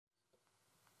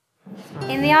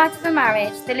In the art of a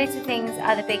marriage, the little things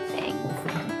are the big things.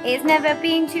 It is never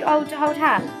being too old to hold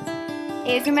hands.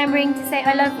 It is remembering to say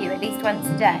I love you at least once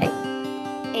a day.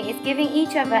 It is giving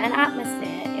each other an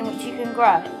atmosphere in which you can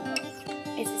grow.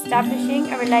 It's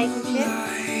establishing a relationship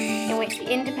in which the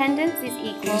independence is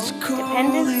equal,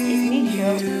 dependence is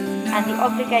mutual, and the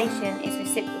obligation is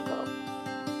reciprocal.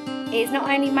 It is not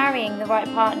only marrying the right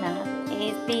partner, it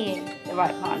is being the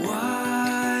right partner.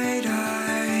 Wide-eyed,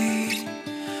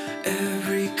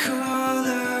 every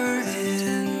color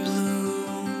in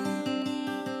bloom.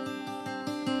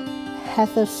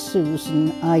 Heather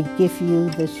Susan, I give you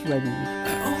this ring.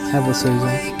 Heather Susan,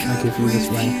 I give you this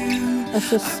ring.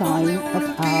 As a sign of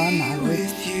our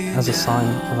marriage. As a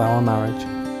sign of our marriage.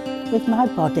 With my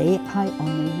body, I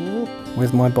honour you.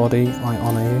 With my body, I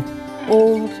honour you.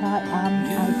 All that I am,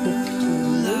 I give to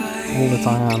you. All that I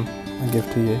am, I give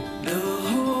to you.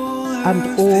 And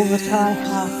all that I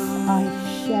have, I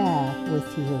share with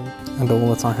you. And all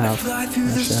that I have, I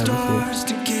share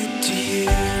with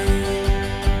you.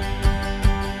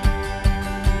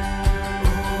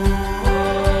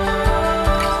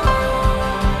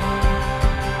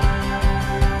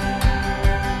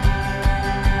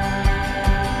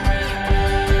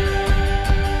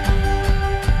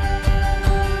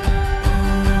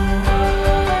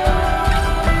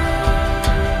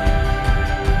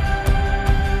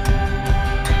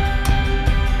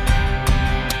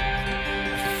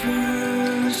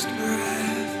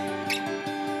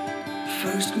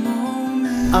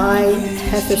 I,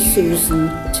 Heather Susan,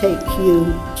 take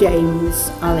you, James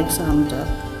Alexander.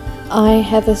 I,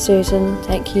 Heather Susan,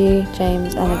 take you,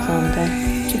 James Alexander.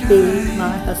 To be my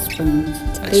husband.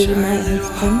 To be my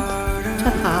husband. To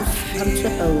have and to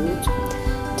hold.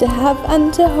 To have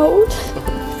and to hold.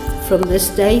 From this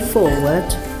day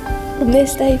forward. From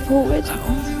this day forward.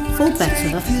 For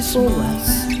better, for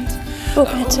worse. For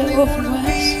better or for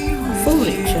worse. For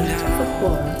richer, for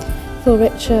poorer. For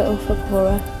richer or for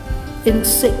poorer. In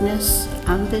sickness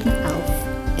and in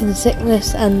health. In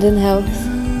sickness and in health.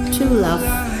 To love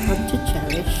and to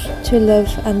cherish. To love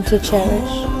and to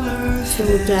cherish.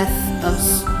 Till death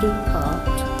us do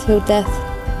part. Till death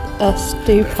us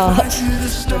do part.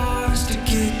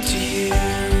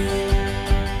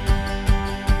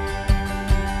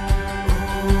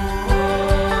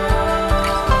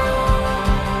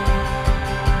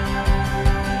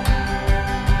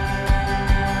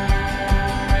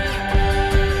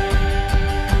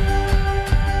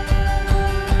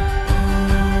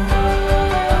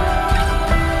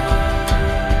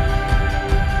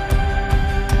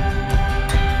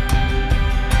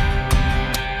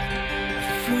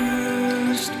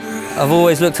 I've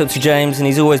always looked up to James, and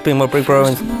he's always been my big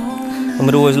brother and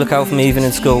would always look out for me even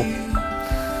in school.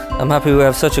 I'm happy we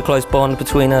have such a close bond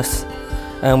between us,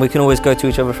 and we can always go to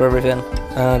each other for everything.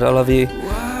 And I love you,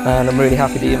 and I'm really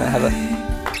happy that you met Heather.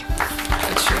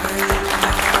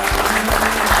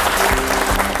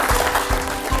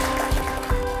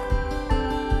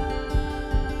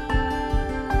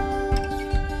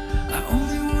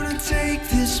 Take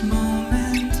this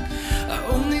moment, I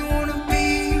only want to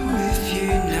be with you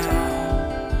now.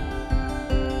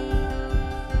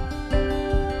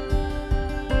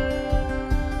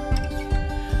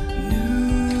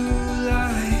 New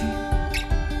light,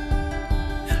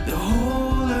 the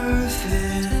whole earth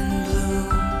in bloom.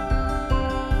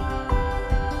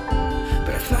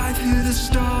 But I fly through the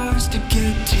stars to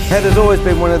get to you. Heather's always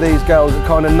been one of these girls that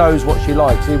kind of knows what she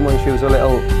likes, even when she was a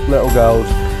little girl.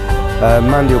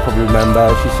 Mandy will probably remember,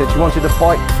 she said she wanted a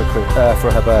bike for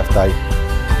her birthday.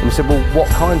 And we said, well, what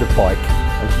kind of bike?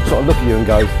 And she'd sort of look at you and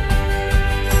go,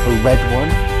 a red one?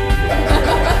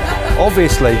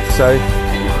 Obviously, so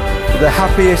the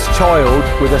happiest child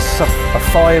with a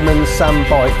fireman Sam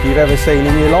bike you've ever seen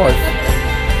in your life.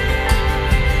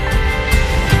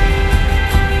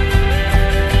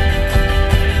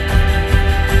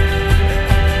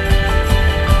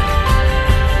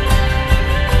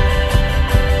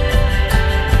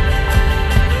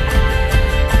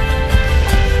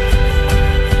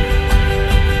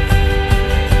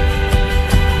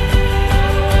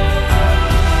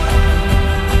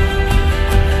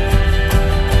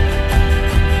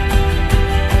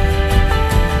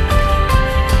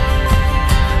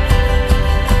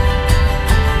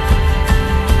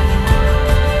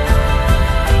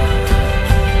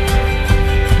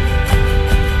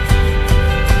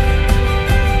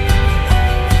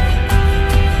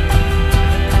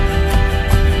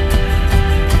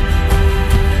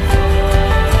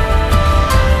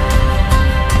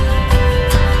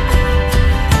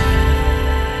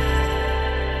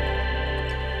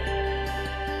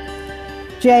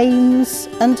 James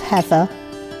and Heather,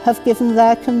 have given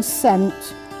their consent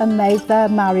and made their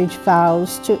marriage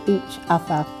vows to each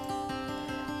other.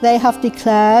 They have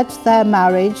declared their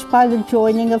marriage by the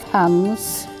joining of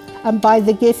hands and by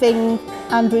the giving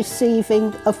and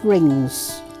receiving of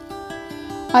rings.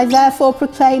 I therefore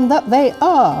proclaim that they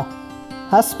are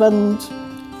husband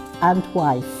and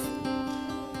wife.